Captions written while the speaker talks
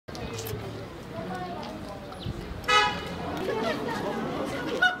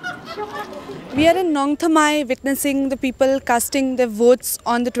We are in Nongthymmai witnessing the people casting their votes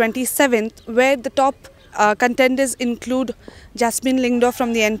on the 27th, where the top contenders include Jasmine Lingdo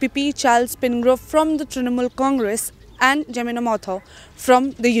from the NPP, Charles Pingrove from the Trinamool Congress and Jamina Mathur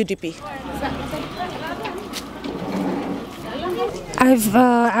from the UDP.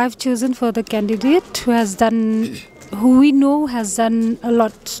 I've chosen for the candidate who we know has done a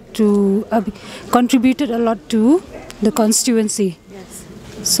lot to contributed a lot to the constituency. Yes.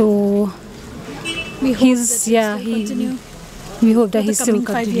 So we hope that he still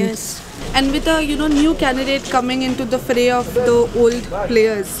continues. And with a new candidate coming into the fray of the old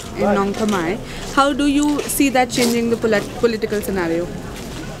players in Nongthymmai, how do you see that changing the political scenario?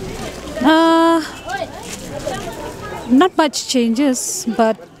 Not much changes,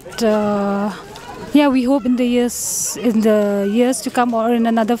 but we hope in the years to come, or in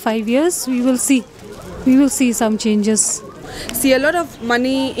another 5 years, we will see some changes. See a lot of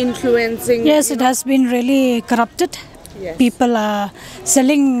money influencing. Yes, it has been really corrupted. Yes. People are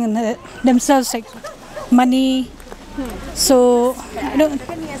selling themselves like money. So I don't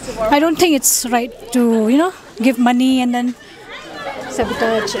think it's right to give money and then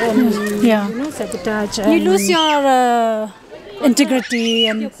Sabotage sabotage. You lose your integrity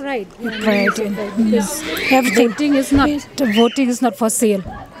and your pride. Everything. Voting is not for sale.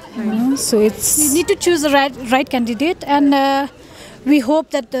 So You need to choose the right candidate, and we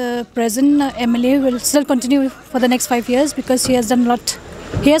hope that the present MLA will still continue for the next 5 years because he has done a lot.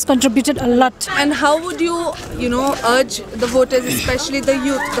 He has contributed a lot. And how would you, urge the voters, especially the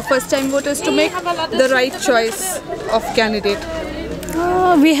youth, the first-time voters, to make the right choice of candidate?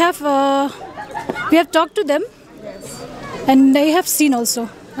 We have talked to them, and they have seen also.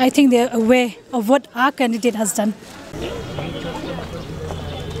 I think they are aware of what our candidate has done.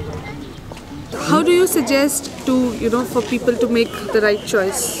 How do you suggest for people to make the right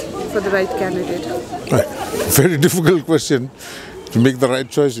choice for the right candidate? Right. Very difficult question. To make the right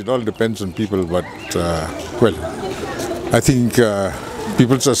choice, it all depends on people. But I think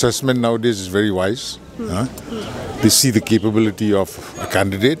people's assessment nowadays is very wise. They see the capability of a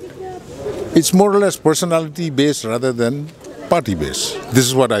candidate. It's more or less personality-based rather than party-based. This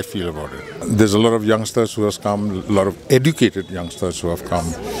is what I feel about it. There's a lot of youngsters who have come, a lot of educated youngsters who have come.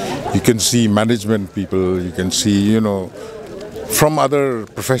 You can see management people, you can see, from other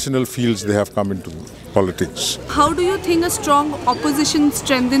professional fields they have come into politics. How do you think a strong opposition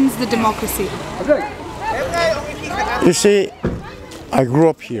strengthens the democracy? You see, I grew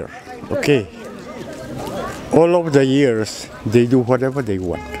up here, okay? All of the years, they do whatever they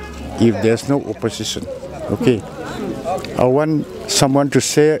want, if there's no opposition, okay? I want someone to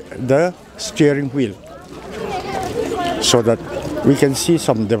say the steering wheel so that we can see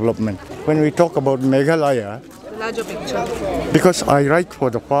some development. When we talk about Meghalaya, The larger picture. because I write for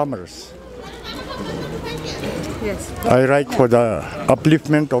the farmers, Yes. I write for the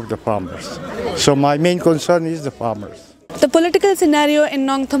upliftment of the farmers. So my main concern is the farmers. The political scenario in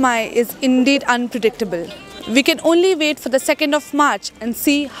Nongthymmai is indeed unpredictable. We can only wait for the 2nd of March and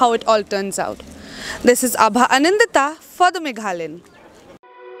see how it all turns out. This is Abha Anindita for the Meghalayan.